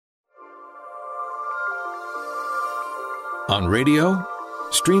on radio,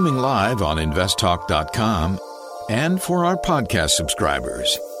 streaming live on investtalk.com, and for our podcast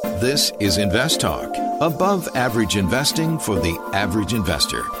subscribers. This is Invest Talk, above average investing for the average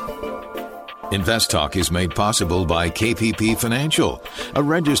investor. Invest Talk is made possible by KPP Financial, a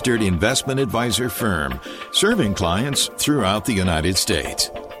registered investment advisor firm serving clients throughout the United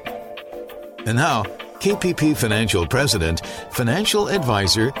States. And now, KPP Financial President, Financial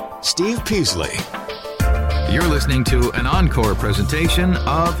Advisor Steve Peasley. You're listening to an encore presentation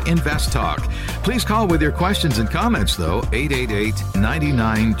of Invest Talk. Please call with your questions and comments, though,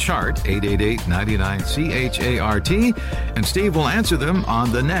 888-99-CHART, 888-99-CHART, and Steve will answer them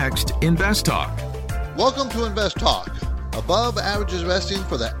on the next Invest Talk. Welcome to Invest Talk, above average investing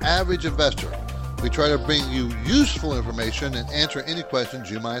for the average investor. We try to bring you useful information and answer any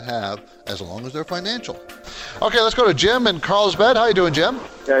questions you might have, as long as they're financial. Okay, let's go to Jim in Carlsbad. How you doing, Jim?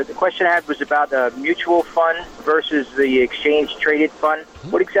 The question I had was about the mutual fund versus the exchange-traded fund.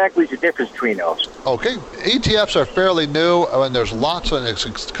 What exactly is the difference between those? Okay, ETFs are fairly new, and there's lots of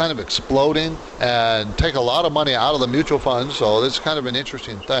it's kind of exploding and take a lot of money out of the mutual fund, so it's kind of an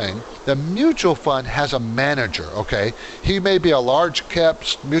interesting thing. The mutual fund has a manager, okay? He may be a large cap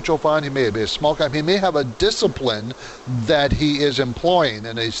mutual fund, he may be a small cap, he may have a discipline that he is employing,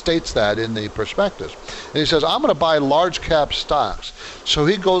 and he states that in the prospectus. And he says, I'm going to buy large cap stocks. So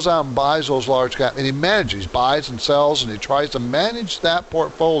he goes out and buys those large cap, and he manages, buys and sells, and he tries to manage that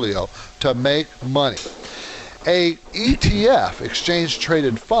portfolio to make money. A ETF, exchange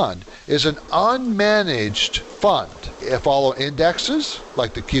traded fund, is an unmanaged fund. It follows indexes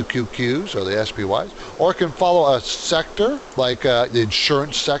like the QQQs or the SPYs, or it can follow a sector like the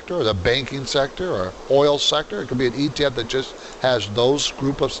insurance sector or the banking sector or oil sector. It could be an ETF that just has those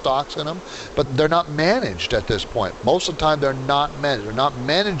group of stocks in them, but they're not managed at this point. Most of the time they're not managed. They're not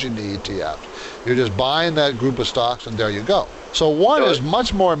managing the ETFs. You're just buying that group of stocks and there you go. So one is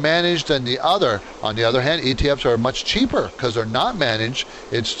much more managed than the other. On the other hand, ETFs are much cheaper because they're not managed.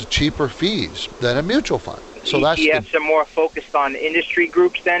 It's the cheaper fees than a mutual fund. So ETFs are more focused on industry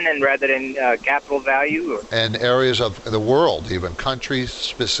groups then, and rather than capital value? And areas of the world, even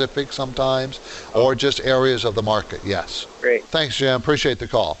country-specific sometimes, or just areas of the market, yes. Great. Thanks, Jim. Appreciate the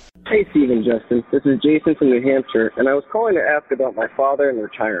call. Hey, Steve and Justin. This is Jason from New Hampshire, and I was calling to ask about my father and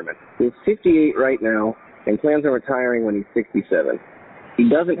retirement. He's 58 right now and plans on retiring when he's 67. He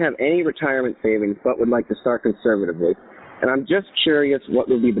doesn't have any retirement savings but would like to start conservatively. And I'm just curious what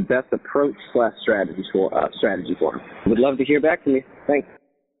would be the best approach/strategy for him. Would love to hear back from you. Thanks.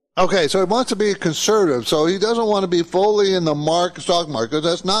 Okay, so he wants to be conservative. So he doesn't want to be fully in the stock market.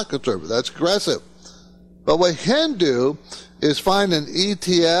 That's not conservative. That's aggressive. But what he can do is find an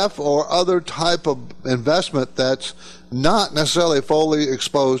ETF or other type of investment that's not necessarily fully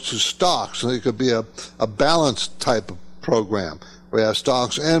exposed to stocks. So it could be a balanced type of program where you have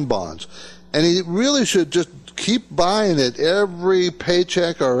stocks and bonds. And he really should just keep buying it every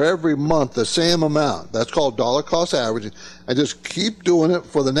paycheck or every month, the same amount. That's called dollar cost averaging. And just keep doing it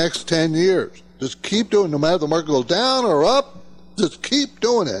for the next 10 years. Just keep doing it, no matter if the market goes down or up, just keep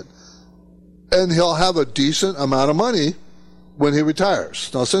doing it. And he'll have a decent amount of money when he retires.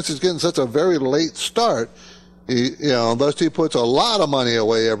 Now, since he's getting such a very late start, unless he puts a lot of money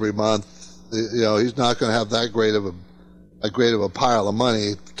away every month, he's not going to have that great of a pile of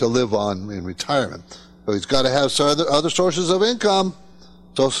money to live on in retirement. So he's got to have some other sources of income,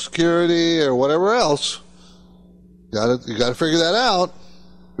 Social Security or whatever else. You got to figure that out.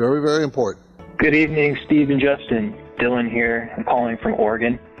 Very, very important. Good evening, Steve and Justin. Dylan here. I'm calling from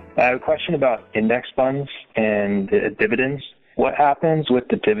Oregon. I have a question about index funds and dividends. What happens with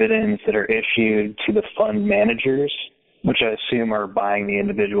the dividends that are issued to the fund managers, which I assume are buying the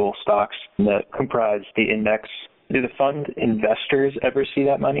individual stocks that comprise the index? Do the fund investors ever see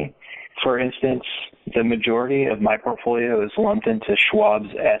that money? For instance, the majority of my portfolio is lumped into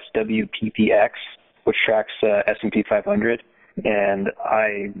Schwab's SWPPX, which tracks S&P 500, and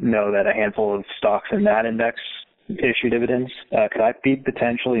I know that a handful of stocks in that index issue dividends. Could I be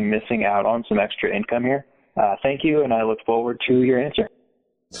potentially missing out on some extra income here? Thank you, and I look forward to your answer.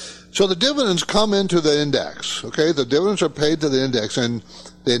 So the dividends come into the index, okay? The dividends are paid to the index, and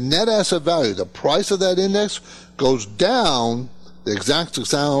the net asset value, the price of that index, goes down the exact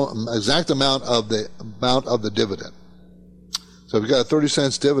amount of the dividend. So if you got a 30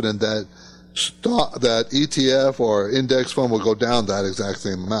 cents dividend, that ETF or index fund will go down that exact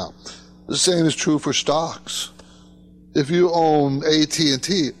same amount. The same is true for stocks. If you own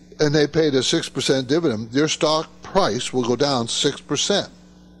AT&T and they paid a 6% dividend, your stock price will go down 6%.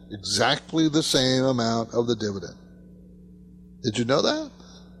 Exactly the same amount of the dividend. Did you know that?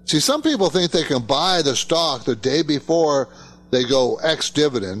 See, some people think they can buy the stock the day before they go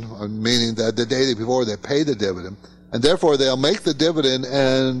ex-dividend, meaning that the day before they pay the dividend, and therefore they'll make the dividend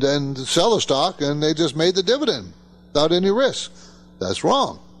and then sell the stock, and they just made the dividend without any risk. That's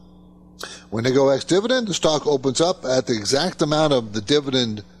wrong. When they go ex-dividend, the stock opens up at the exact amount of the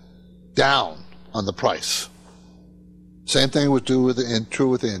dividend down on the price. Same thing would true with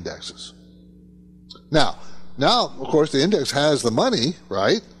the indexes. Now, of course, the index has the money,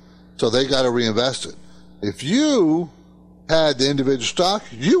 right? So they got to reinvest it. If you had the individual stock,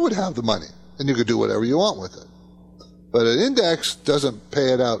 you would have the money, and you could do whatever you want with it. But an index doesn't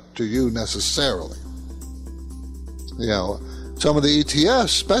pay it out to you necessarily. You know, some of the ETFs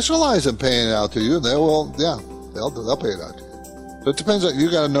specialize in paying it out to you. They'll pay it out to you. So it depends on, you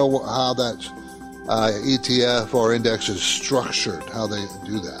got to know how that ETF or index is structured, how they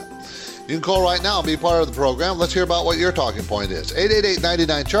do that. You can call right now and be part of the program. Let's hear about what your talking point is.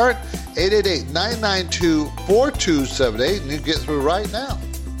 888-99-CHART, 888-992-4278, and you can get through right now.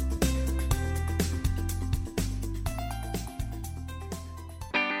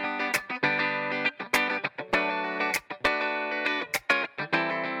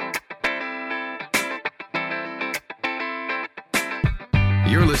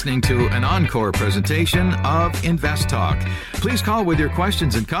 You're listening to an encore presentation of Invest Talk. Please call with your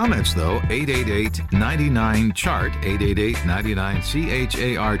questions and comments, though, 888-99-CHART,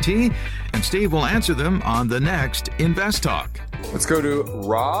 888-99-CHART, and Steve will answer them on the next Invest Talk. Let's go to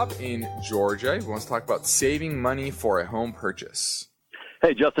Rob in Georgia. He wants to talk about saving money for a home purchase.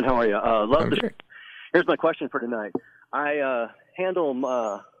 Hey, Justin, how are you? Here's my question for tonight. I handle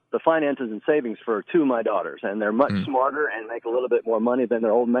the finances and savings for two of my daughters, and they're much smarter and make a little bit more money than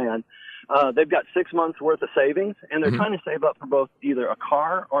their old man. They've got 6 months worth of savings, and they're trying to save up for both either a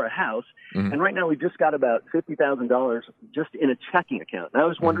car or a house. And right now we just got about $50,000 just in a checking account. And I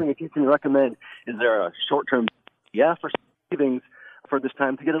was wondering if you can recommend, is there a short-term for savings for this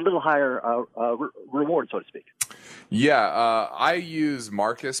time to get a little higher reward, so to speak? Yeah, I use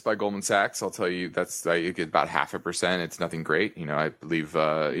Marcus by Goldman Sachs. I'll tell you, you get about 0.5%. It's nothing great. I believe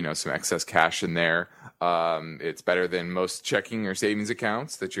some excess cash in there. It's better than most checking or savings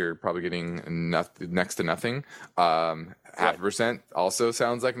accounts that you're probably getting next to nothing. 0.5% also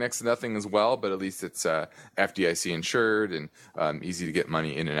sounds like next to nothing as well, but at least it's FDIC insured and easy to get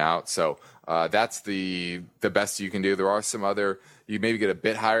money in and out. So that's the best you can do. There are some other. You maybe get a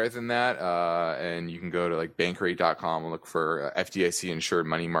bit higher than that, and you can go to like Bankrate.com and look for FDIC insured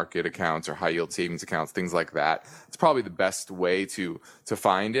money market accounts or high yield savings accounts, things like that. It's probably the best way to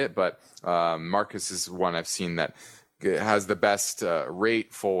find it, but Marcus is one I've seen that has the best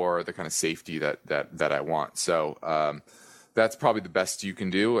rate for the kind of safety that I want. So that's probably the best you can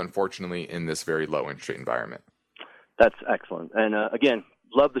do, unfortunately, in this very low interest rate environment. That's excellent. And again,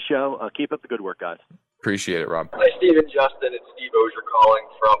 love the show. Keep up the good work, guys. Appreciate it, Rob. Hi, Steve and Justin. It's Steve Ozier calling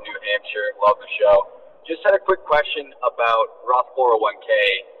from New Hampshire. Love the show. Just had a quick question about Roth 401k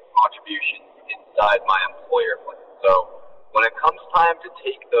contributions inside my employer plan. So when it comes time to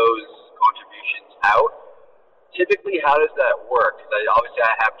take those contributions out, typically how does that work? Because obviously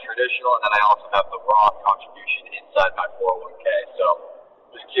I have traditional, and then I also have the Roth contribution inside my 401k. So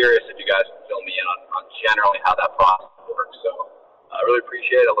just curious if you guys can fill me in on generally how that process works. So I really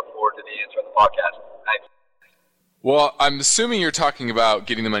appreciate it. I look forward to the answer on the podcast. Thanks. Well, I'm assuming you're talking about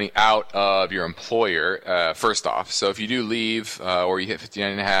getting the money out of your employer, first off. So if you do leave or you hit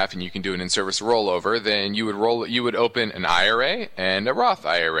 59.5 and you can do an in-service rollover, then you would open an IRA and a Roth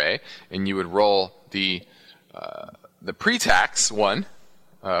IRA, and you would roll the pre-tax one,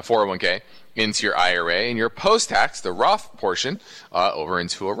 401k, into your IRA, and your post-tax, the Roth portion, over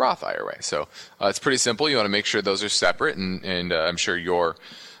into a Roth IRA. So it's pretty simple. You want to make sure those are separate, and I'm sure your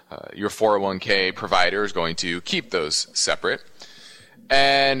 401k provider is going to keep those separate.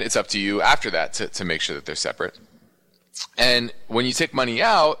 And it's up to you after that to make sure that they're separate. And when you take money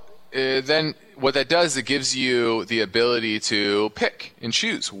out, then what that does, it gives you the ability to pick and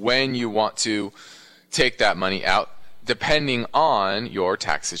choose when you want to take that money out, depending on your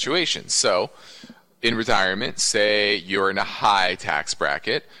tax situation. So in retirement, say you're in a high tax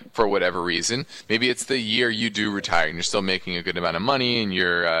bracket for whatever reason. Maybe it's the year you do retire and you're still making a good amount of money, and you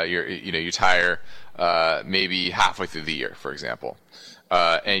retire maybe halfway through the year, for example,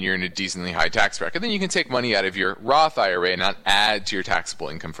 and you're in a decently high tax bracket. Then you can take money out of your Roth IRA and not add to your taxable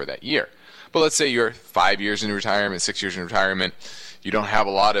income for that year. But let's say you're 5 years in retirement, 6 years in retirement. You don't have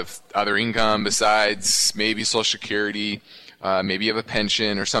a lot of other income besides maybe Social Security. Maybe you have a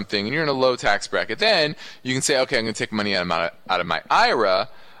pension or something, and you're in a low tax bracket. Then you can say, okay, I'm going to take money out of my IRA,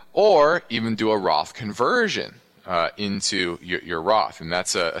 or even do a Roth conversion. into your Roth, and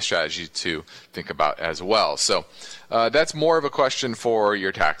that's a strategy to think about as well. So that's more of a question for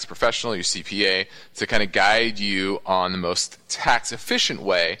your tax professional, your CPA, to kind of guide you on the most tax efficient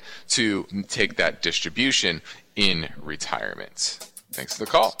way to take that distribution in retirement. Thanks for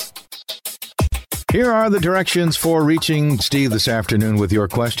the call. Here are the directions for reaching Steve this afternoon with your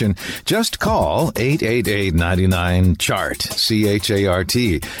question. Just call 888-99-CHART,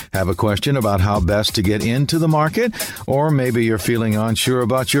 C-H-A-R-T. Have a question about how best to get into the market, or maybe you're feeling unsure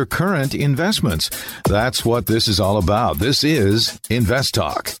about your current investments. That's what this is all about. This is Invest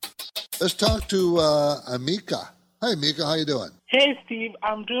Talk. Let's talk to Amika. Hey, Amika, how you doing? Hey, Steve.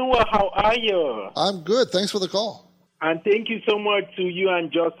 I'm doing well. How are you? I'm good. Thanks for the call. And thank you so much to you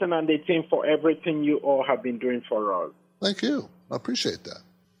and Justin and the team for everything you all have been doing for us. Thank you. I appreciate that.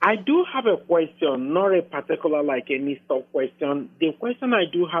 I do have a question, not a particular like any stock question. The question I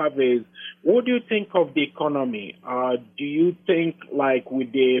do have is, what do you think of the economy? Do you think like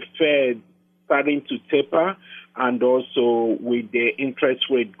with the Fed starting to taper and also with the interest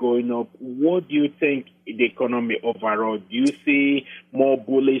rate going up, what do you think the economy overall? Do you see more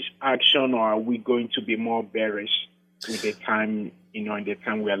bullish action, or are we going to be more bearish with the time, in the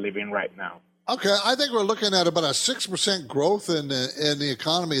time we are living right now? Okay, I think we're looking at about a 6% growth in the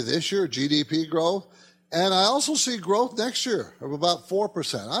economy this year, GDP growth, and I also see growth next year of about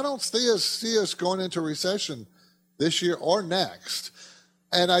 4%. I don't see us going into recession this year or next,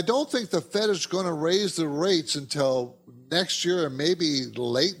 and I don't think the Fed is going to raise the rates until next year, or maybe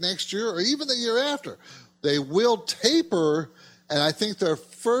late next year, or even the year after. They will taper, and I think their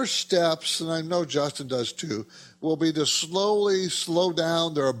first steps, and I know Justin does too, will be to slowly slow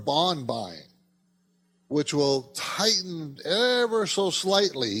down their bond buying, which will tighten ever so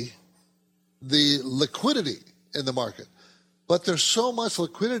slightly the liquidity in the market. But there's so much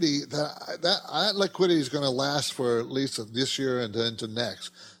liquidity that liquidity is going to last for at least this year and into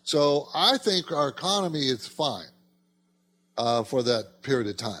next. So I think our economy is fine for that period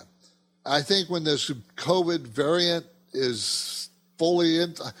of time. I think when this COVID variant is fully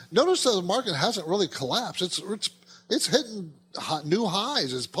in, notice that the market hasn't really collapsed. It's hitting new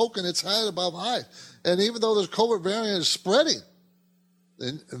highs. It's poking its head above highs. And even though this COVID variant is spreading,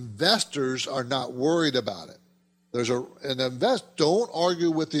 investors are not worried about it. Don't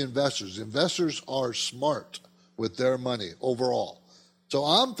argue with the investors. Investors are smart with their money overall. So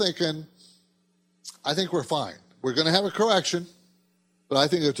I think we're fine. We're going to have a correction, but I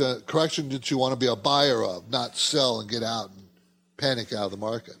think it's a correction that you want to be a buyer of, not sell and get out and panic out of the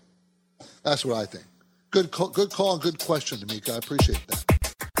market. That's what I think. Good call and good question, Amika. I appreciate that.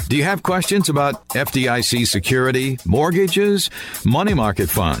 Do you have questions about FDIC security, mortgages, money market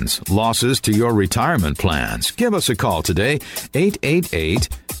funds, losses to your retirement plans? Give us a call today,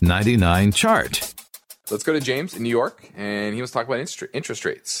 888-99-CHART. Let's go to James in New York, and he was talking about interest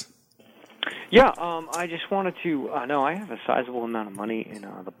rates. Yeah, I just wanted to know I have a sizable amount of money in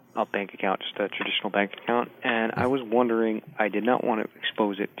a bank account, just a traditional bank account, and I was wondering, I did not want to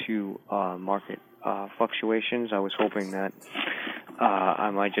expose it to market fluctuations. I was hoping that I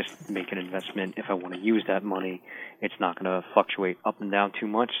might just make an investment. If I want to use that money, it's not going to fluctuate up and down too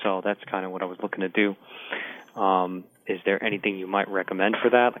much, so that's kind of what I was looking to do. Is there anything you might recommend for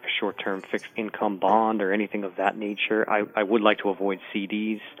that, like a short-term fixed income bond or anything of that nature? I would like to avoid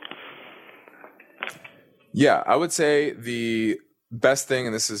CDs. Yeah, I would say the best thing,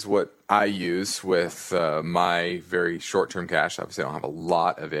 and this is what I use with my very short-term cash. Obviously, I don't have a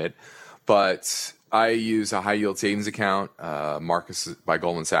lot of it, but I use a high-yield savings account. Marcus by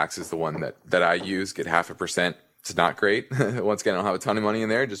Goldman Sachs is the one that I use. Get 0.5%. It's not great. Once again, I don't have a ton of money in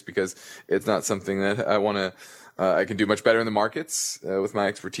there just because it's not something that I want to. I can do much better in the markets with my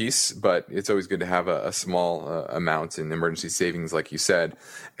expertise, but it's always good to have a small amount in emergency savings, like you said,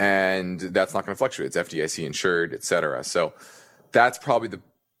 and that's not going to fluctuate. It's FDIC insured, et cetera. So that's probably the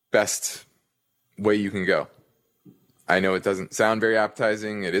best way you can go. I know it doesn't sound very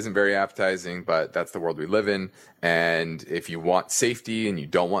appetizing. It isn't very appetizing, but that's the world we live in. And if you want safety and you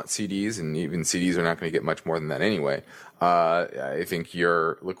don't want CDs, and even CDs are not going to get much more than that anyway, I think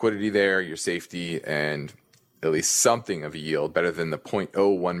your liquidity there, your safety, and at least something of a yield, better than the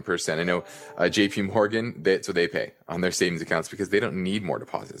 0.01%. I know JP Morgan, that's what they pay on their savings accounts because they don't need more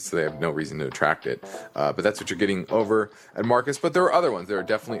deposits, so they have no reason to attract it. But that's what you're getting over at Marcus. But there are other ones. There are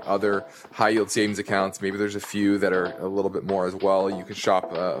definitely other high-yield savings accounts. Maybe there's a few that are a little bit more as well. You can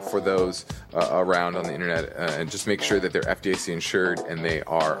shop for those around on the internet and just make sure that they're FDIC insured and they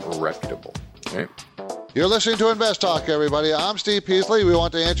are reputable. Right? You're listening to Invest Talk, everybody. I'm Steve Peasley. We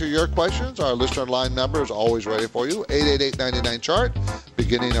want to answer your questions. Our listener line number is always ready for you, 888-99-CHART.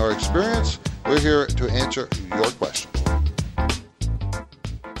 Beginning our experience We're here to answer your questions.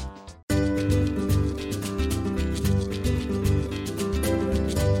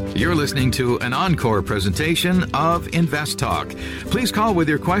 You're listening to an encore presentation of Invest Talk. Please call with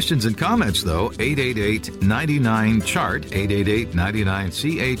your questions and comments, though, 888-99-CHART,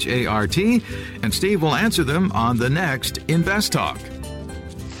 888-99-CHART, and Steve will answer them on the next Invest Talk.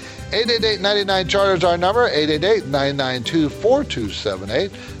 888-99-CHART is our number,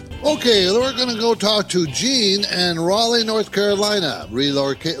 888-992-4278. Okay, we're going to go talk to Gene in Raleigh, North Carolina,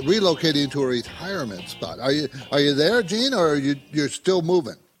 relocating to a retirement spot. Are you there, Gene, or you're still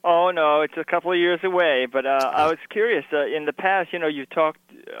moving? Oh, no, it's a couple of years away, but I was curious. In the past, you talked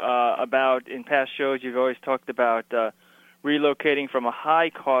about, in past shows, you've always talked about relocating from a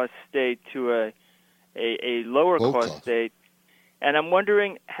high-cost state to a lower-cost state. And I'm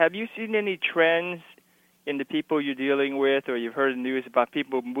wondering, have you seen any trends in the people you're dealing with, or you've heard the news about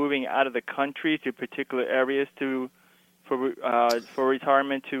people moving out of the country to particular areas for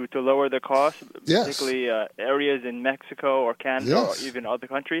retirement to lower the cost, particularly areas in Mexico or Canada or even other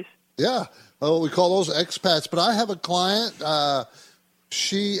countries? Yeah. Well, we call those expats. But I have a client,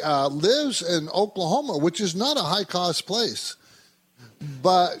 she lives in Oklahoma, which is not a high-cost place.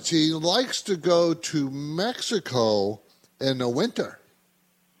 But she likes to go to Mexico in the winter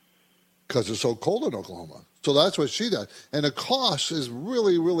because it's so cold in Oklahoma. So that's what she does. And the cost is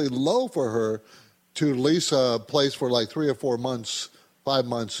really, really low for her to lease a place for like 3 or 4 months, 5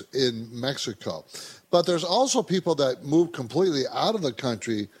 months in Mexico. But there's also people that move completely out of the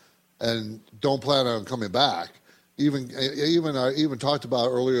country and don't plan on coming back. I even talked about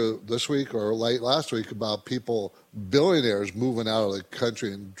earlier this week or late last week about billionaires moving out of the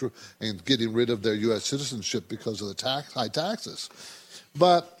country and getting rid of their U.S. citizenship because of the high taxes.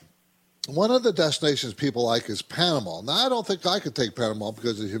 But one of the destinations people like is Panama. Now, I don't think I could take Panama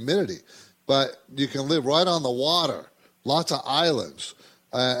because of the humidity. But you can live right on the water, lots of islands,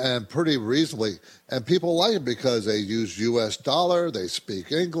 and pretty reasonably. And people like it because they use U.S. dollar, they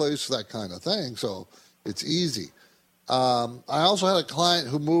speak English, that kind of thing. So it's easy. I also had a client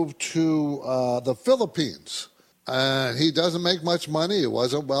who moved to the Philippines. And he doesn't make much money. He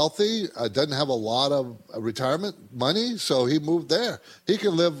wasn't wealthy. Doesn't have a lot of retirement money, so he moved there. He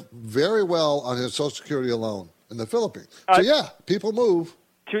can live very well on his Social Security alone in the Philippines. So, people move.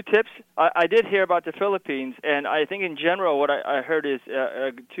 2 tips. I did hear about the Philippines, and I think in general what I heard is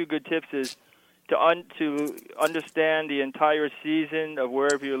 2 good tips is to understand the entire season of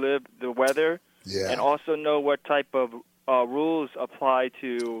wherever you live, the weather, and also know what type of rules apply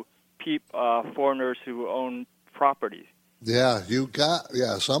to foreigners who own properties. Yeah,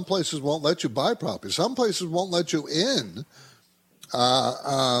 some places won't let you buy property. Some places won't let you in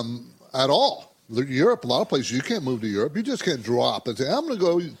at all. Europe, a lot of places, you can't move to Europe. You just can't drop and say, I'm going to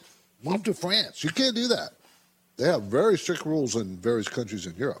go move to France. You can't do that. They have very strict rules in various countries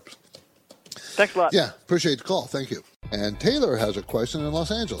in Europe. Thanks a lot. Yeah, appreciate the call. Thank you. And Taylor has a question in Los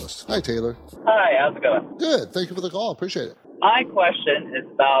Angeles. Hi, Taylor. Hi, how's it going? Good. Thank you for the call. Appreciate it. My question is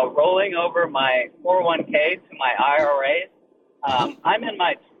about rolling over my 401k to my IRAs. I'm in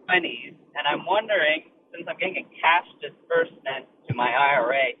my 20s, and I'm wondering, since I'm getting a cash disbursement to my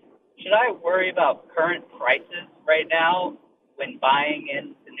IRA, should I worry about current prices right now when buying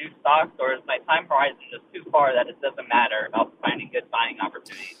into new stocks, or is my time horizon just too far that it doesn't matter about finding good buying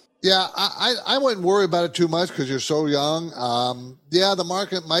opportunities? Yeah, I wouldn't worry about it too much because you're so young. The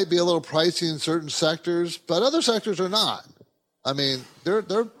market might be a little pricey in certain sectors, but other sectors are not. I mean, there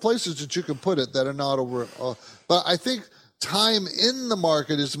are places that you can put it that are not over. But I think time in the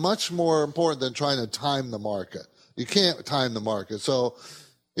market is much more important than trying to time the market. You can't time the market. So,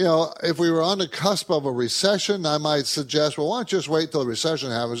 if we were on the cusp of a recession, I might suggest, well, why don't you just wait till the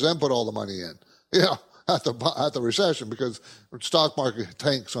recession happens, then put all the money in, at the recession, because the stock market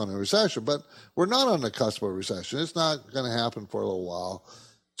tanks on a recession. But we're not on the cusp of a recession. It's not going to happen for a little while.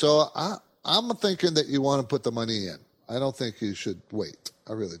 So I'm thinking that you want to put the money in. I don't think you should wait.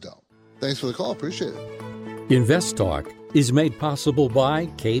 I really don't. Thanks for the call. Appreciate it. Invest Talk is made possible by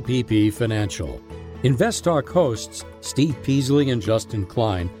KPP Financial. Invest Talk hosts Steve Peasley and Justin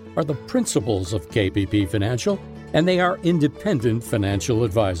Klein are the principals of KPP Financial, and they are independent financial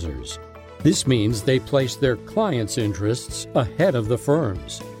advisors. This means they place their clients' interests ahead of the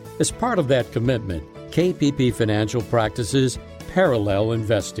firm's. As part of that commitment, KPP Financial practices parallel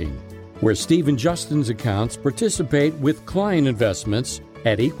investing, where Steve and Justin's accounts participate with client investments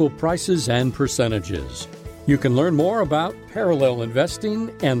at equal prices and percentages. You can learn more about parallel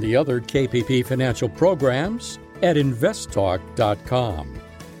investing and the other KPP Financial programs at investtalk.com.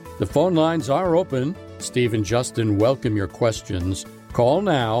 The phone lines are open. Steve and Justin welcome your questions. Call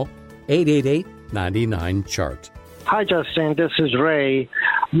now, 888-99-CHART. Hi, Justin. This is Ray.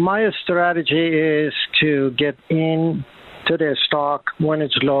 My strategy is to get in to the stock when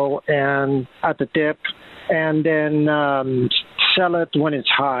it's low and at the dip, and then sell it when it's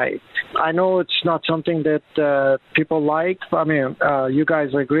high. I know it's not something that people like. I mean, you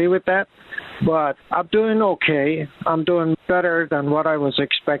guys agree with that? But I'm doing okay. I'm doing better than what I was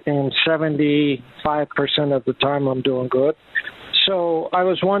expecting. 75% of the time I'm doing good. So I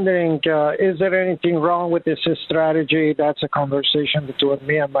was wondering, is there anything wrong with this strategy? That's a conversation between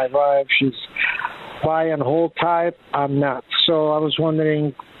me and my wife. She's buy and hold type. I'm not. So I was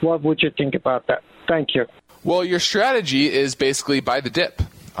wondering, what would you think about that? Thank you. Well, your strategy is basically buy the dip.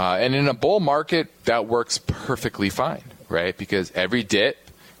 And in a bull market, that works perfectly fine, right? Because every dip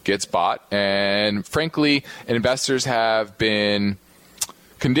gets bought. And frankly, investors have been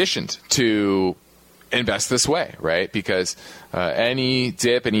conditioned to invest this way, right? Because any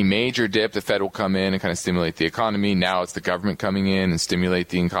dip, any major dip, the Fed will come in and kind of stimulate the economy. Now it's the government coming in and stimulate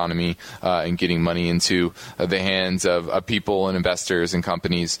the economy and getting money into the hands of people and investors and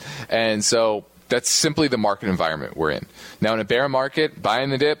companies. And so that's simply the market environment we're in. Now, in a bear market, buying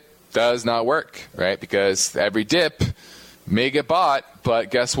the dip does not work, right? Because every dip may get bought,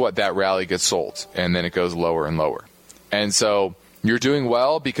 but guess what? That rally gets sold, and then it goes lower and lower. And so you're doing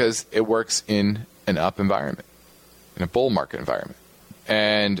well because it works in an up environment, in a bull market environment.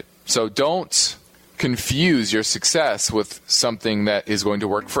 And so don't confuse your success with something that is going to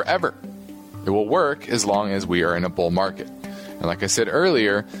work forever. It will work as long as we are in a bull market. And like I said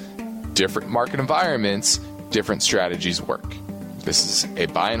earlier, different market environments, different strategies work. This is a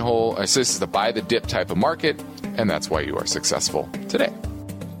buy and hold, this is the buy the dip type of market, and that's why you are successful today.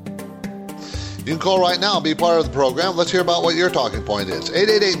 You can call right now and be part of the program. Let's hear about what your talking point is.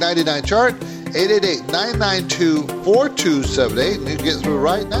 888-99-CHART, 888-992-4278, and you can get through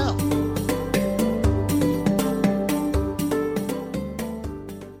right now.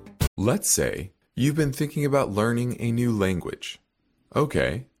 Let's say you've been thinking about learning a new language.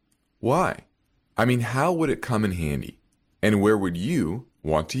 Okay, why? I mean, how would it come in handy? And where would you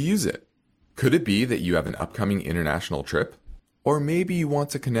want to use it? Could it be that you have an upcoming international trip? Or maybe you want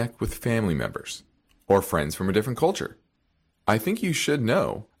to connect with family members or friends from a different culture? I think you should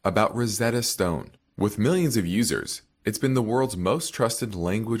know about Rosetta Stone. With millions of users, it's been the world's most trusted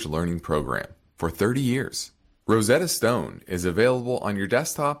language learning program for 30 years. Rosetta Stone is available on your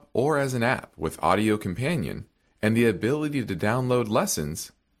desktop or as an app with Audio Companion and the ability to download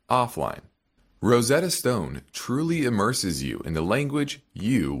lessons offline. Rosetta Stone truly immerses you in the language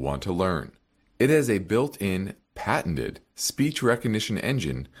you want to learn. It has a built-in, patented speech recognition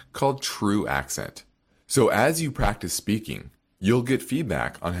engine called True Accent. So as you practice speaking, you'll get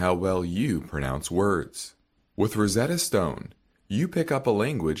feedback on how well you pronounce words. With Rosetta Stone, you pick up a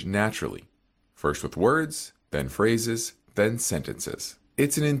language naturally, first with words, then phrases, then sentences.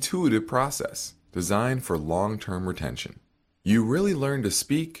 It's an intuitive process designed for long-term retention. You really learn to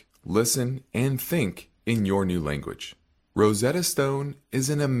speak, listen, and think in your new language. Rosetta Stone is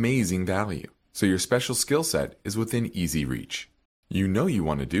an amazing value, so your special skill set is within easy reach. You know you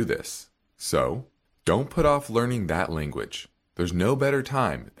want to do this, so don't put off learning that language. There's no better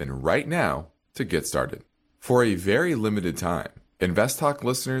time than right now to get started. For a very limited time, InvestTalk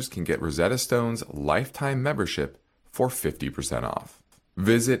listeners can get Rosetta Stone's lifetime membership for 50% off.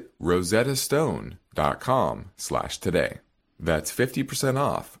 Visit rosettastone.com/today. That's 50%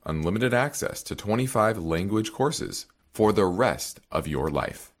 off unlimited access to 25 language courses for the rest of your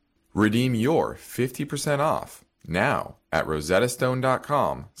life. Redeem your 50% off now at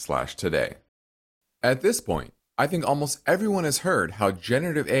rosettastone.com/today. At this point, I think almost everyone has heard how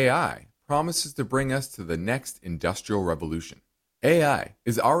generative AI promises to bring us to the next industrial revolution. AI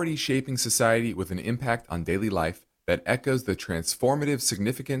is already shaping society with an impact on daily life that echoes the transformative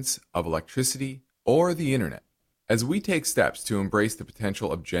significance of electricity or the internet. As we take steps to embrace the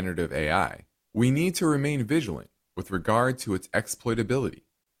potential of generative AI, we need to remain vigilant with regard to its exploitability.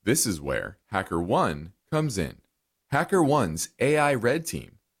 This is where HackerOne comes in. HackerOne's AI Red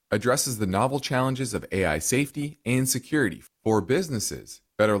Team addresses the novel challenges of AI safety and security for businesses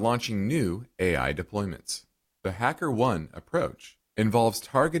that are launching new AI deployments. The HackerOne approach involves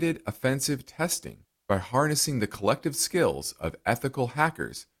targeted offensive testing by harnessing the collective skills of ethical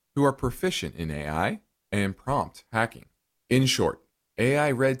hackers who are proficient in AI and prompt hacking. In short,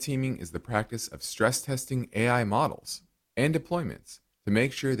 AI red teaming is the practice of stress testing AI models and deployments to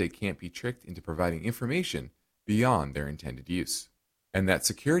make sure they can't be tricked into providing information beyond their intended use, and that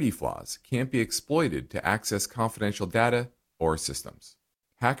security flaws can't be exploited to access confidential data or systems.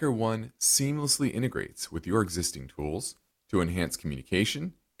 HackerOne seamlessly integrates with your existing tools to enhance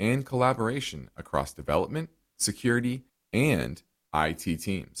communication and collaboration across development, security, and IT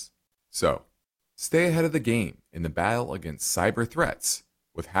teams. So, stay ahead of the game in the battle against cyber threats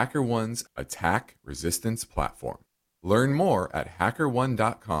with HackerOne's attack resistance platform. Learn more at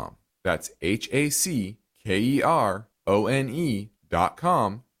HackerOne.com. That's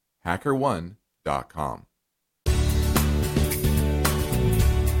HackerOne.com, HackerOne.com.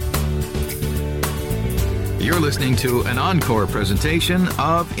 You're listening to an encore presentation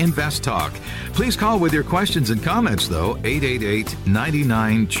of Invest Talk. Please call with your questions and comments, though,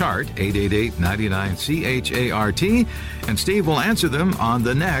 888-99-CHART, 888-99-CHART, and Steve will answer them on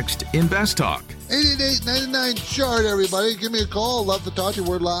the next Invest Talk. 888-99-CHART, everybody. Give me a call. Love to talk to you.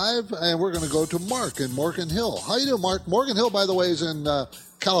 We're live, and we're going to go to Mark in Morgan Hill. How you doing, Mark? Morgan Hill, by the way, is in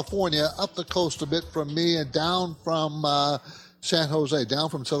California, up the coast a bit from me and down from San Jose,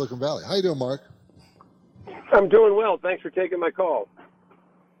 down from Silicon Valley. How you doing, Mark? I'm doing well. Thanks for taking my call.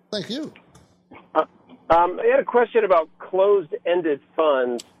 Thank you. I had a question about closed-ended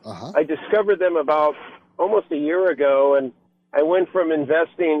funds. I discovered them about almost a year ago, and I went from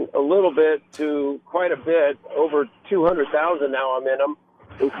investing a little bit to quite a bit, over $200,000 now I'm in them,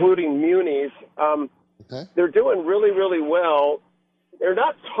 including munis. They're doing really, really well. They're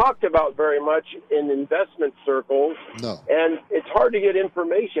not talked about very much in investment circles, and it's hard to get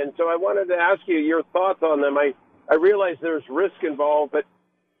information. So I wanted to ask you your thoughts on them. I realize there's risk involved, but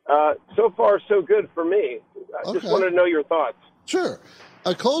so far so good for me. I just wanted to know your thoughts. Sure.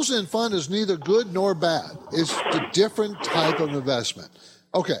 A closed-end fund is neither good nor bad. It's a different type of investment.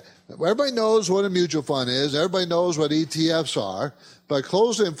 Okay, everybody knows what a mutual fund is. Everybody knows what ETFs are, but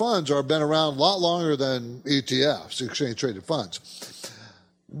closed-end funds have been around a lot longer than ETFs, exchange-traded funds.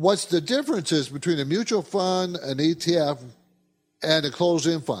 What's the difference is between a mutual fund, an ETF, and a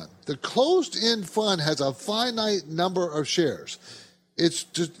closed-end fund. The closed-end fund has a finite number of shares. It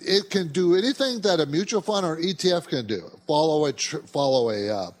can do anything that a mutual fund or ETF can do. Follow an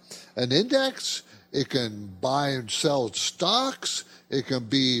index. It can buy and sell stocks. It can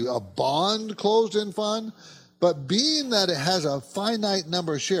be a bond closed-end fund. But being that it has a finite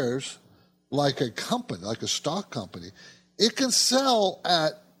number of shares, like a company, like a stock company, it can sell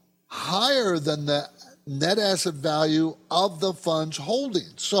at higher than the net asset value of the fund's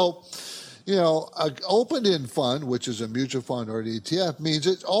holdings. So, an open-end fund, which is a mutual fund or an ETF, means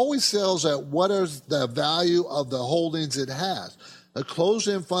it always sells at what is the value of the holdings it has. A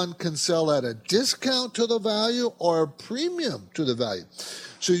closed-end fund can sell at a discount to the value or a premium to the value.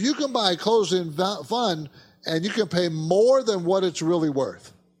 So you can buy a closed-end fund and you can pay more than what it's really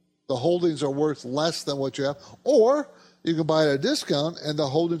worth. The holdings are worth less than what you have, or you can buy at a discount and the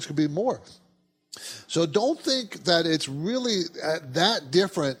holdings can be more. So don't think that it's really that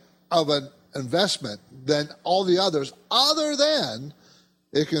different of an investment than all the others, other than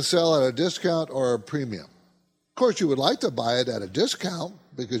it can sell at a discount or a premium. Of course, you would like to buy it at a discount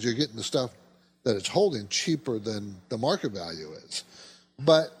because you're getting the stuff that it's holding cheaper than the market value is.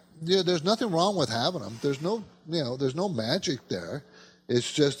 But there's nothing wrong with having them. There's no magic there.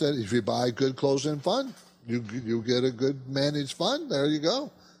 It's just that if you buy a good closed-end fund, you get a good managed fund. There you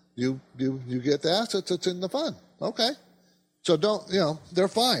go. You get the assets that's in the fund. Okay. So they're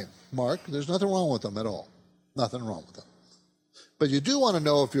fine, Mark. There's nothing wrong with them at all. Nothing wrong with them. But you do want to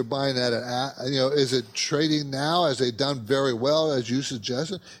know if you're buying at is it trading now? Has it done very well, as you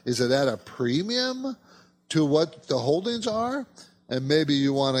suggested? Is it at a premium to what the holdings are? And maybe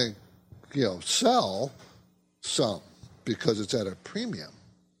you want to, sell some because it's at a premium.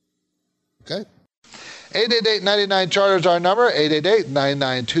 Okay? 888-99-CHART is our number,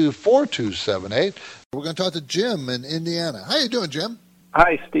 888-992-4278. We're going to talk to Jim in Indiana. How you doing, Jim?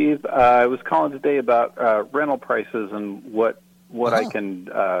 Hi, Steve. I was calling today about rental prices and what I can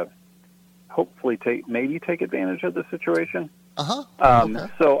hopefully take advantage of the situation. Okay.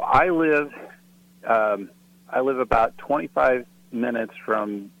 So I live about 25 minutes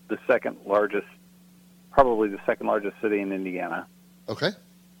from the second largest city in Indiana. Okay.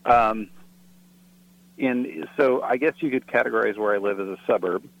 And so I guess you could categorize where I live as a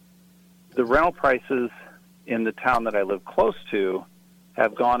suburb. The rental prices in the town that I live close to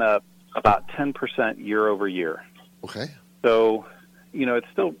have gone up about 10% year over year. Okay. So, it's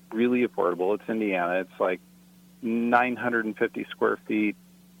still really affordable. It's Indiana. It's like 950 square feet.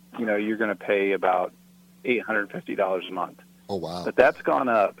 You're going to pay about $850 a month. Oh, wow. But that's gone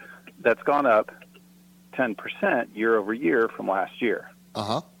up 10% year over year from last year.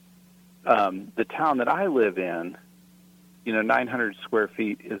 The town that I live in, 900 square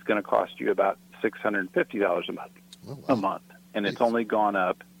feet is going to cost you about $650 a month. Oh, wow. A month, and it's only gone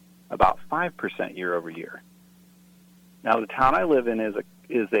up about 5% year over year. Now, the town I live in is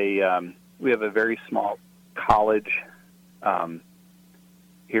is we have a very small college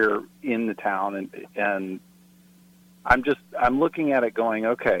here in the town, and I'm looking at it going,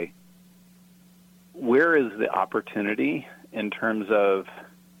 okay, where is the opportunity in terms of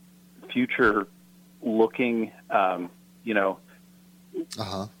future looking?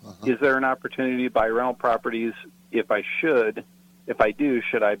 Is there an opportunity to buy rental properties? If I do,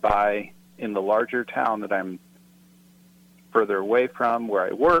 should I buy in the larger town that I'm further away from where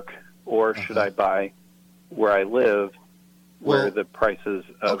I work, or should I buy where I live, where the prices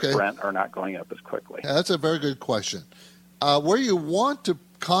of rent are not going up as quickly? Yeah, that's a very good question. Where you want to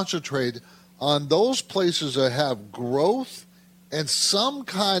concentrate on those places that have growth and some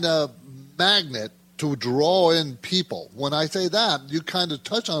kind of magnet to draw in people. When I say that, you kind of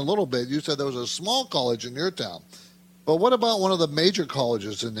touch on a little bit. You said there was a small college in your town. But what about one of the major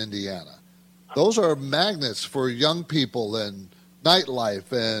colleges in Indiana? Those are magnets for young people and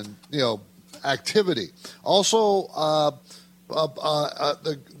nightlife and, activity. Also,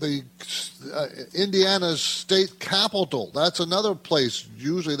 the Indiana's state capitol, that's another place.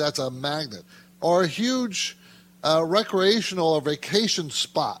 Usually that's a magnet. Or a huge recreational or vacation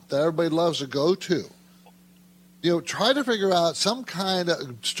spot that everybody loves to go to. Try to figure out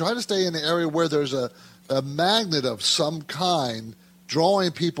try to stay in an area where there's a magnet of some kind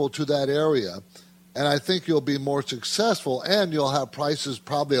drawing people to that area. And I think you'll be more successful, and you'll have prices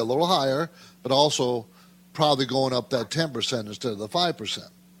probably a little higher, but also probably going up that 10% instead of the 5%.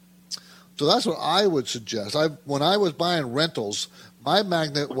 So that's what I would suggest. When I was buying rentals, my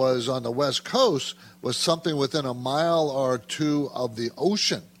magnet was on the West Coast, was something within a mile or two of the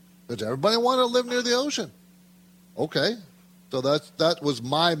ocean, because everybody wanted to live near the ocean. Okay, so that was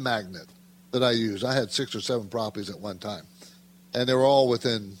my magnet that I used. I had 6 or 7 properties at one time, and they were all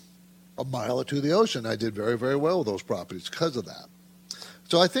within a mile or two of the ocean. I did very, very well with those properties because of that.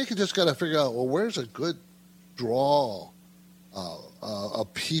 So I think you just got to figure out, well, where's a good draw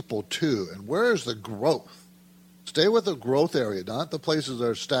of people to, and where is the growth? Stay with the growth area, not the places that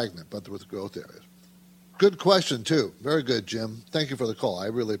are stagnant, but with growth areas. Good question, too. Very good, Jim. Thank you for the call. I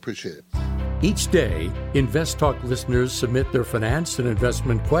really appreciate it. Each day, Invest Talk listeners submit their finance and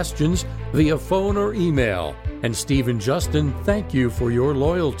investment questions via phone or email. And Steve and Justin thank you for your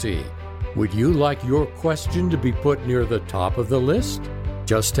loyalty. Would you like your question to be put near the top of the list?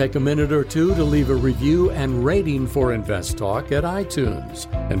 Just take a minute or two to leave a review and rating for Invest Talk at iTunes.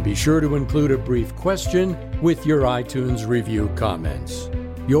 And be sure to include a brief question with your iTunes review comments.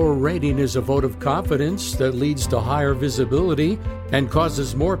 Your rating is a vote of confidence that leads to higher visibility and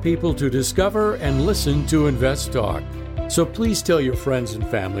causes more people to discover and listen to Invest Talk. So please tell your friends and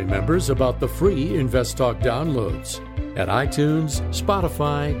family members about the free Invest Talk downloads at iTunes,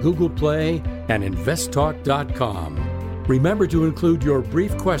 Spotify, Google Play, and investtalk.com. Remember to include your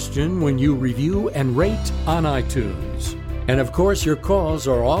brief question when you review and rate on iTunes. And of course, your calls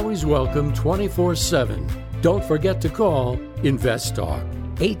are always welcome 24/7. Don't forget to call Invest Talk.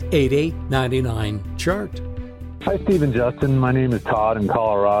 888-99-CHART. Hi, Steve and Justin. My name is Todd in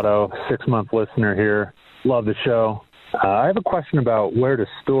Colorado, 6-month listener here. Love the show. I have a question about where to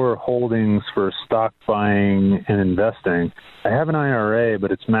store holdings for stock buying and investing. I have an IRA,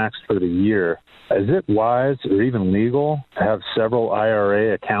 but it's maxed for the year. Is it wise or even legal to have several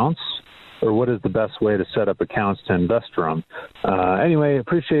IRA accounts? Or what is the best way to set up accounts to invest from? Anyway,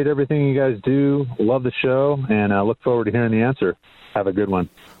 appreciate everything you guys do. Love the show, and I look forward to hearing the answer. Have a good one.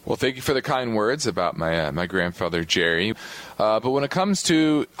 Well, thank you for the kind words about my grandfather, Jerry. But when it comes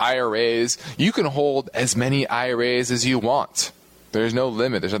to IRAs, you can hold as many IRAs as you want. There's no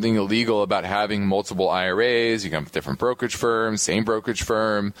limit. There's nothing illegal about having multiple IRAs. You can have different brokerage firms, same brokerage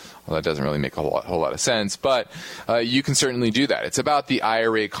firm. Well, that doesn't really make a whole lot of sense, but you can certainly do that. It's about the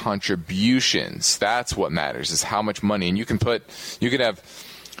IRA contributions. That's what matters, is how much money. And you could have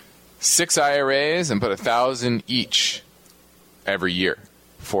 6 IRAs and put $1,000 each every year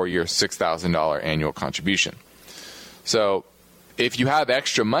for your $6,000 annual contribution. So if you have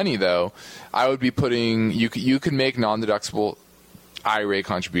extra money, though, I would be putting, you can make non-deductible IRA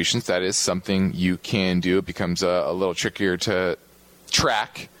contributions. That is something you can do. It becomes a little trickier to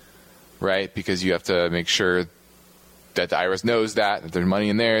track, right? Because you have to make sure that the IRS knows that there's money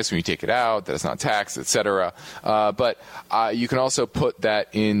in there, so when you take it out, that it's not taxed, etc. But you can also put that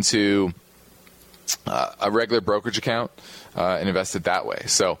into a regular brokerage account and invest it that way.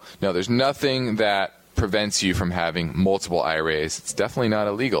 So, no, there's nothing that prevents you from having multiple IRAs. It's definitely not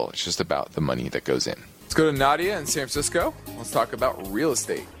illegal. It's just about the money that goes in. Let's go to Nadia in San Francisco. Let's talk about real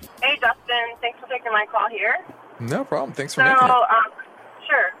estate. Hey, Justin. Thanks for taking my call here. No problem. Thanks for making it.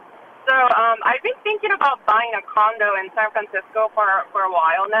 Sure. So So I've been thinking about buying a condo in San Francisco for a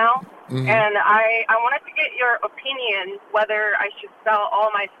while now, and I wanted to get your opinion whether I should sell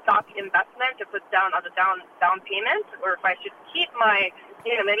all my stock investment to put down as a down payment, or if I should keep my,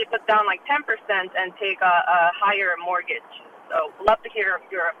 maybe put down like 10% and take a higher mortgage. So love to hear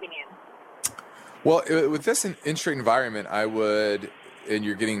your opinion. Well, with this interest rate environment, I would, and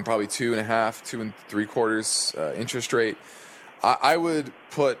you're getting probably 2.5, 2 3/4 interest rate. I would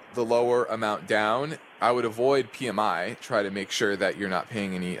put the lower amount down. I would avoid PMI, try to make sure that you're not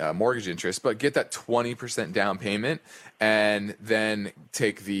paying any mortgage interest, but get that 20% down payment and then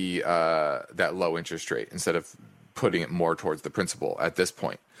take the that low interest rate instead of putting it more towards the principal at this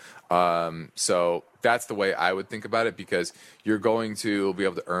point. So that's the way I would think about it, because you're going to be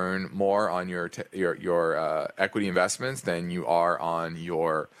able to earn more on your equity investments than you are on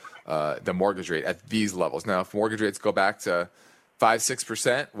your the mortgage rate at these levels. Now, if mortgage rates go back to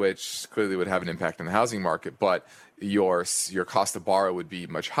 5-6%, which clearly would have an impact on the housing market, but your cost to borrow would be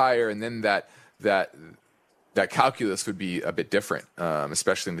much higher, and then that calculus would be a bit different,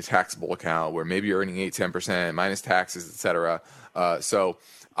 especially in the taxable account where maybe you're earning 8-10% minus taxes, etc. So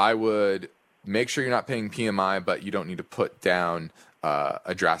I would make sure you're not paying PMI, but you don't need to put down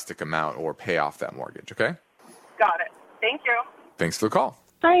a drastic amount or pay off that mortgage. Okay? Got it. Thank you. Thanks for the call.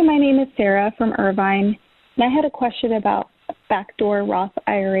 Hi, my name is Sarah from Irvine, and I had a question about backdoor Roth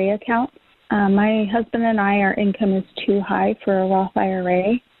IRA account. My husband and our income is too high for a Roth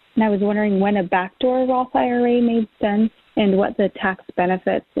IRA, and I was wondering when a backdoor Roth IRA made sense and what the tax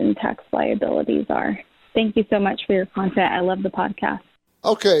benefits and tax liabilities are. Thank you so much for your content. I love the podcast.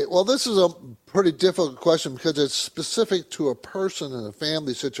 Okay, well, this is a pretty difficult question because it's specific to a person and a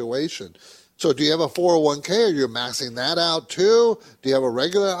family situation. So do you have a 401k? Are you maxing that out too? Do you have a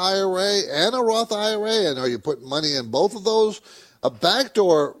regular IRA and a Roth IRA? And are you putting money in both of those? A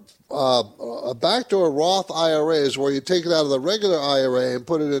backdoor Roth IRA is where you take it out of the regular IRA and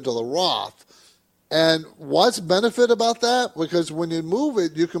put it into the Roth. And what's benefit about that? Because when you move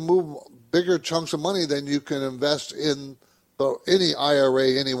it, you can move bigger chunks of money than you can invest in any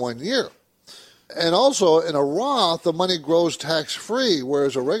IRA any 1 year. And also, in a Roth, the money grows tax-free,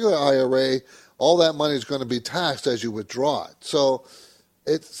 whereas a regular IRA, all that money is going to be taxed as you withdraw it. So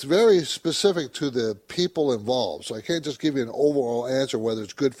it's very specific to the people involved. So I can't just give you an overall answer whether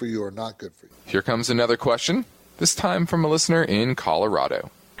it's good for you or not good for you. Here comes another question, this time from a listener in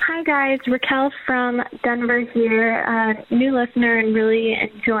Colorado. Hi, guys. Raquel from Denver here. New listener and really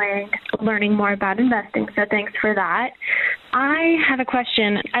enjoying learning more about investing, so thanks for that. I have a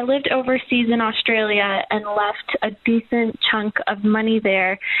question. I lived overseas in Australia and left a decent chunk of money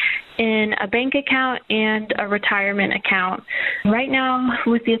there in a bank account and a retirement account. Right now,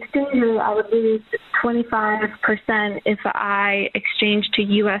 with the exchange rate, I would lose 25% if I exchange to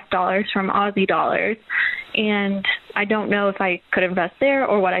U.S. dollars from Aussie dollars. And I don't know if I could invest there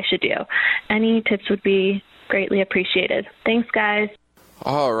or what I should do. Any tips would be greatly appreciated. Thanks, guys.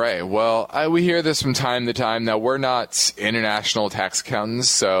 All right. Well, we hear this from time to time. Now, we're not international tax accountants,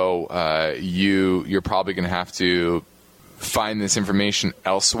 so you're probably going to have to find this information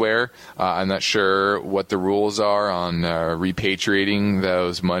elsewhere. I'm not sure what the rules are on repatriating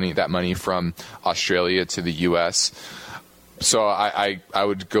that money from Australia to the U.S. So I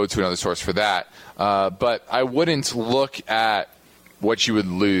would go to another source for that. But I wouldn't look at what you would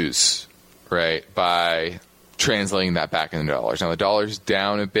lose, right, by translating that back into dollars. Now, the dollar's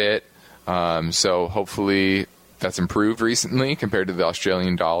down a bit, so hopefully that's improved recently compared to the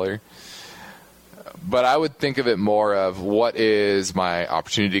Australian dollar. But I would think of it more of what is my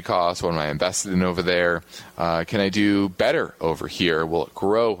opportunity cost, what am I invested in over there, can I do better over here, will it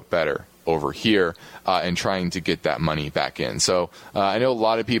grow better over here, and trying to get that money back in. So I know a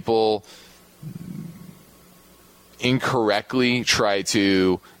lot of people incorrectly try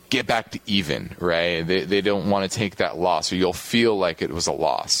to get back to even, right? They don't want to take that loss, or you'll feel like it was a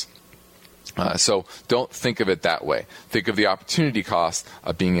loss. So don't think of it that way. Think of the opportunity cost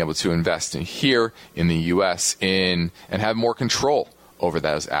of being able to invest in here in the U.S. and have more control over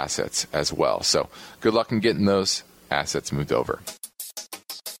those assets as well. So good luck in getting those assets moved over.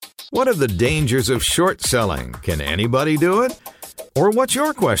 What are the dangers of short selling? Can anybody do it? Or what's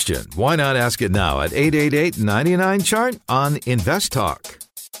your question? Why not ask it now at 888-99-CHART on Invest Talk.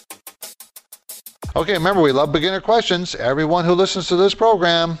 Okay, remember, we love beginner questions. Everyone who listens to this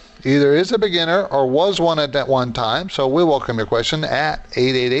program either is a beginner or was one at that one time, so we welcome your question at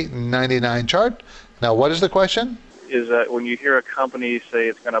 888-99-CHART. Now, what is the question? Is that when you hear a company say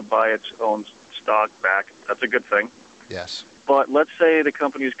it's going to buy its own stock back, that's a good thing. Yes. But let's say the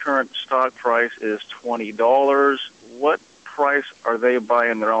company's current stock price is $20. What price are they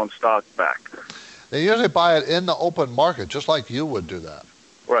buying their own stock back? They usually buy it in the open market, just like you would do that.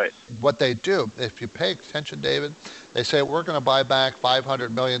 Right. What they do, if you pay attention, David, they say, we're going to buy back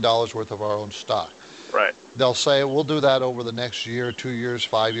 $500 million worth of our own stock. Right. They'll say, we'll do that over the next year, 2 years,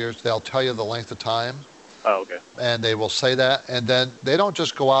 5 years. They'll tell you the length of time. Oh, okay. And they will say that. And then they don't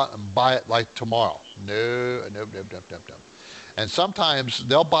just go out and buy it like tomorrow. No. And sometimes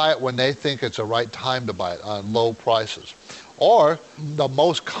they'll buy it when they think it's the right time to buy it on low prices. Or the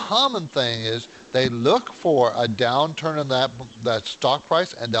most common thing is they look for a downturn in that stock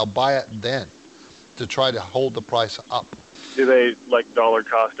price, and they'll buy it then to try to hold the price up. Do they dollar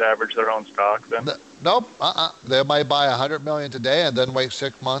cost average their own stock then? Nope. They might buy $100 million today and then wait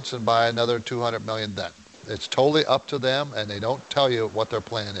 6 months and buy another $200 million then. It's totally up to them, and they don't tell you what their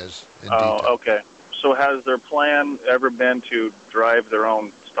plan is in detail. Oh, okay. So has their plan ever been to drive their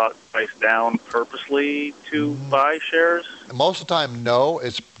own stock price down purposely to buy shares? Most of the time, no.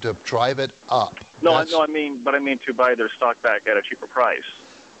 It's to drive it up. I mean to buy their stock back at a cheaper price.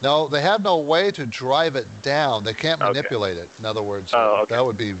 No, they have no way to drive it down. They can't manipulate it. In other words, that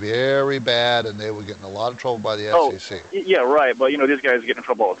would be very bad, and they would get in a lot of trouble by the SEC. Yeah, right. But, these guys get in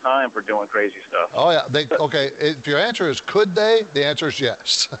trouble all the time for doing crazy stuff. Oh, yeah. Okay, if your answer is could they, the answer is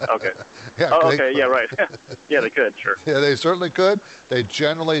yes. Okay. Yeah, right. Yeah, they could, sure. Yeah, they certainly could. They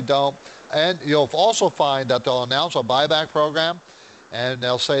generally don't. And you'll also find that they'll announce a buyback program, and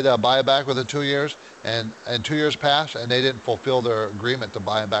they'll say they'll buy it back within 2 years, and 2 years pass, and they didn't fulfill their agreement to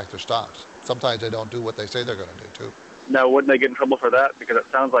buy back their stocks. Sometimes they don't do what they say they're going to do, too. Now, wouldn't they get in trouble for that? Because it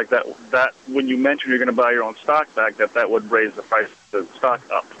sounds like that when you mention you're going to buy your own stock back, that would raise the price of the stock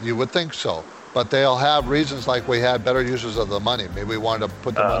up. You would think so. But they'll have reasons like we had better uses of the money. Maybe we wanted to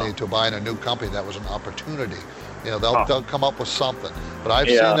put the money to buying a new company that was an opportunity. They'll come up with something. But I've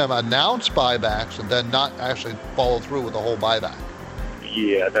seen them announce buybacks and then not actually follow through with the whole buyback.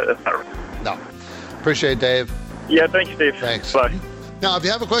 Yeah, that's not right. No. Appreciate it, Dave. Yeah, thank you, Dave. Thanks. Bye. Now, if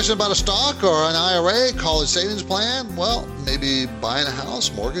you have a question about a stock or an IRA, college savings plan, well, maybe buying a house,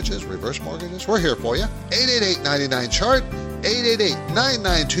 mortgages, reverse mortgages, we're here for you. 888-99-CHART,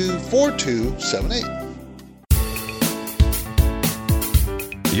 888-992-4278.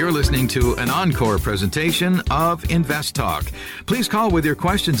 You're listening to an encore presentation of Invest Talk. Please call with your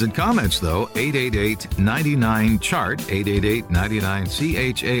questions and comments, though, 888-99-CHART,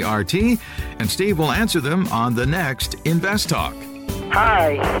 888-99-CHART, and Steve will answer them on the next Invest Talk.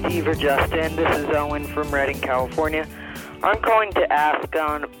 Hi, Steve or Justin. This is Owen from Redding, California. I'm calling to ask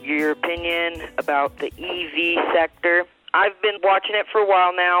on your opinion about the EV sector. I've been watching it for a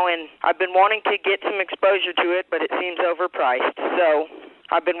while now, and I've been wanting to get some exposure to it, but it seems overpriced. So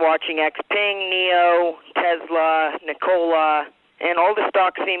I've been watching Xpeng, NIO, Tesla, Nikola, and all the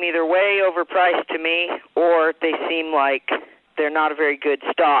stocks seem either way overpriced to me, or they seem like they're not a very good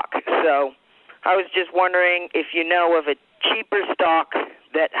stock. So I was just wondering if you know of a cheaper stock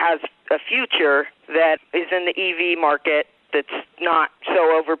that has a future that is in the EV market that's not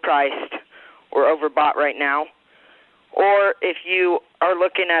so overpriced or overbought right now, or if you are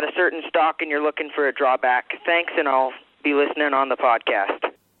looking at a certain stock and you're looking for a drawback. Thanks, and I'll be listening on the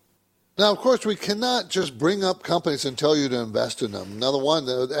podcast. Now, of course, we cannot just bring up companies and tell you to invest in them. Now,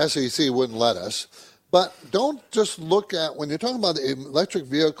 the SEC wouldn't let us. But don't just look at, when you're talking about the electric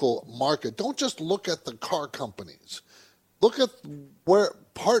vehicle market, don't just look at the car companies. Look at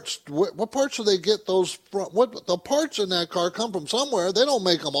what parts do they get those from? What the parts in that car come from somewhere. They don't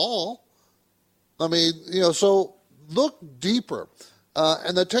make them all. I mean, so look deeper.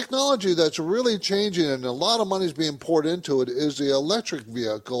 And the technology that's really changing and a lot of money is being poured into it is the electric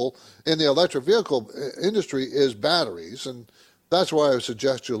vehicle. In the electric vehicle industry is batteries, and that's why I would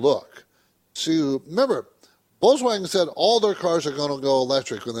suggest you look. See, remember, Volkswagen said all their cars are going to go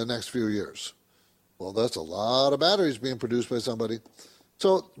electric in the next few years. Well, that's a lot of batteries being produced by somebody.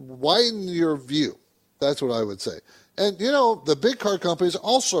 So widen your view. That's what I would say. And, the big car companies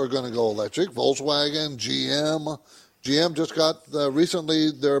also are going to go electric. Volkswagen, GM. GM just got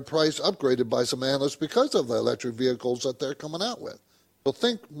recently their price upgraded by some analysts because of the electric vehicles that they're coming out with. So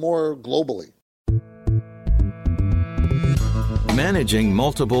think more globally. Managing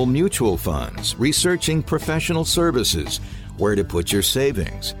multiple mutual funds, researching professional services, where to put your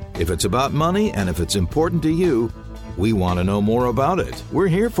savings. If it's about money and if it's important to you, we want to know more about it. We're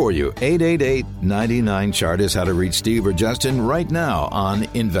here for you. 888-99-CHART is how to reach Steve or Justin right now on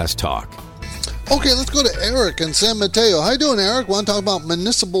Invest Talk. Okay, let's go to Eric in San Mateo. How you doing, Eric? Want to talk about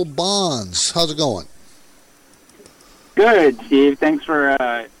municipal bonds. How's it going? Good, Steve. Thanks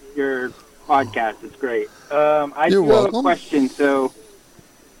for your podcast. It's great. You're welcome. Have a question. So,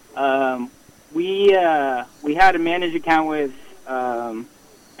 we we had a managed account with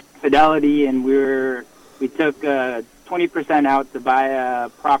Fidelity, and we took 20% out to buy a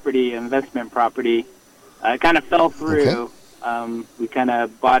property, investment property. It kind of fell through. Okay. We kind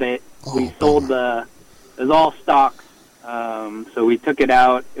of bought it. We sold it was all stocks. So we took it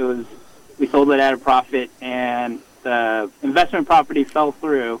out. We sold it at a profit, and the investment property fell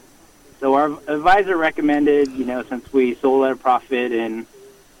through. So our advisor recommended, since we sold at a profit and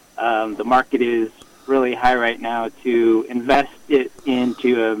the market is really high right now, to invest it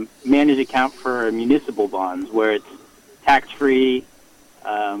into a managed account for municipal bonds where it's tax-free.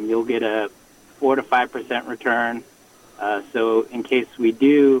 You'll get a 4 to 5% return. So in case we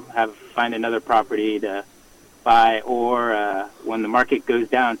do find another property to buy, or when the market goes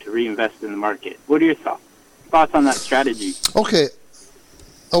down, to reinvest in the market. What are your thoughts on that strategy? Okay.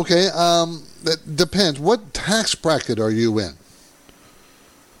 That depends. What tax bracket are you in?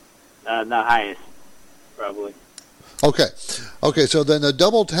 The highest, probably. Okay, so then a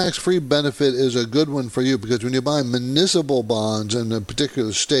double tax-free benefit is a good one for you, because when you buy municipal bonds in a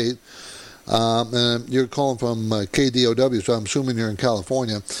particular state, and you're calling from KDOW, so I'm assuming you're in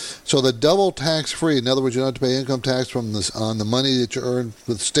California. So the double tax-free, in other words, you don't have to pay income tax on the money that you earn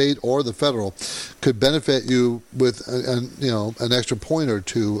with the state or the federal, could benefit you with an extra point or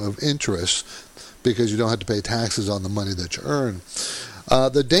two of interest, because you don't have to pay taxes on the money that you earn.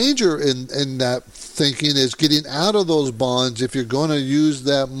 The danger in that thinking is getting out of those bonds if you're going to use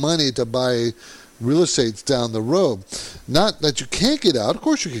that money to buy real estates down the road. Not that you can't get out. Of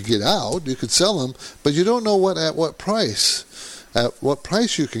course you could get out. You could sell them, but you don't know at what price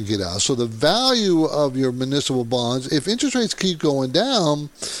you can get out. So the value of your municipal bonds, if interest rates keep going down,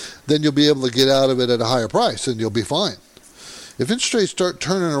 then you'll be able to get out of it at a higher price, and you'll be fine. If interest rates start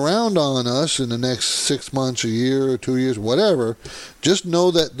turning around on us in the next 6 months, a year, or 2 years, whatever, just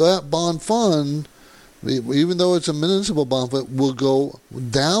know that bond fund, even though it's a municipal bond fund, will go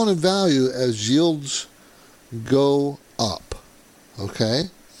down in value as yields go up.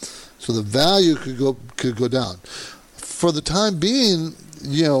 Okay? So the value could go down. For the time being,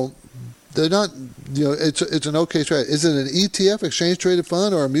 they're not, it's an okay strategy. Is it an ETF, exchange traded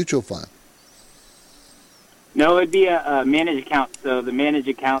fund, or a mutual fund? No, it'd be a managed account. So the managed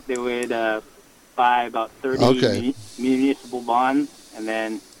account, they would buy about 30 municipal bonds, and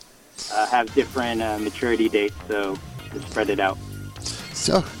then have different maturity dates, so to spread it out.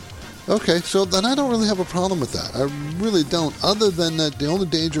 So, so then I don't really have a problem with that. I really don't. Other than that, the only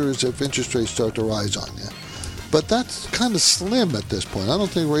danger is if interest rates start to rise on you. But that's kind of slim at this point. I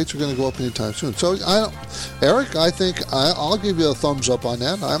don't think rates are going to go up anytime soon. So, Eric, I think I'll give you a thumbs up on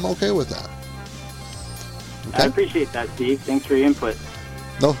that. I'm okay with that. Okay? I appreciate that, Steve. Thanks for your input.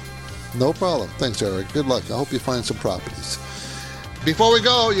 No problem. Thanks, Eric. Good luck. I hope you find some properties. Before we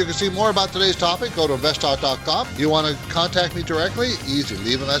go, you can see more about today's topic. Go to investtalk.com. You want to contact me directly? Easy.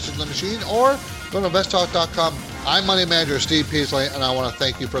 Leave a message in the machine or go to investtalk.com. I'm Money Manager Steve Peasley, and I want to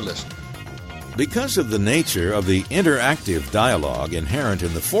thank you for listening. Because of the nature of the interactive dialogue inherent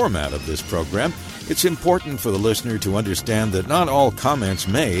in the format of this program, it's important for the listener to understand that not all comments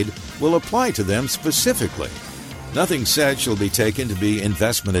made will apply to them specifically. Nothing said shall be taken to be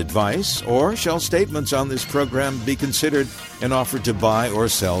investment advice, or shall statements on this program be considered an offer to buy or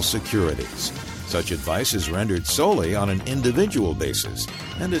sell securities. Such advice is rendered solely on an individual basis,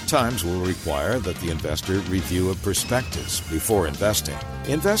 and at times will require that the investor review a prospectus before investing.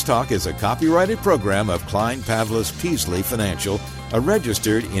 InvestTalk is a copyrighted program of Klein Pavlis Peasley Financial, a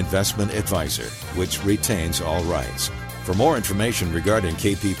registered investment advisor, which retains all rights. For more information regarding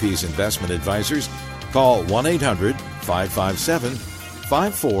KPP's investment advisors, call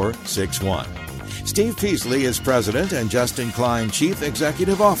 1-800-557-5461. Steve Peasley is President and Justin Klein Chief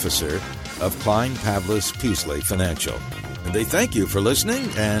Executive Officer of Klein Pavlis Peasley Financial. And they thank you for listening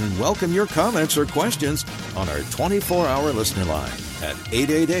and welcome your comments or questions on our 24-hour listener line at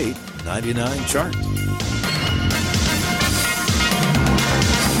 888-99-CHART.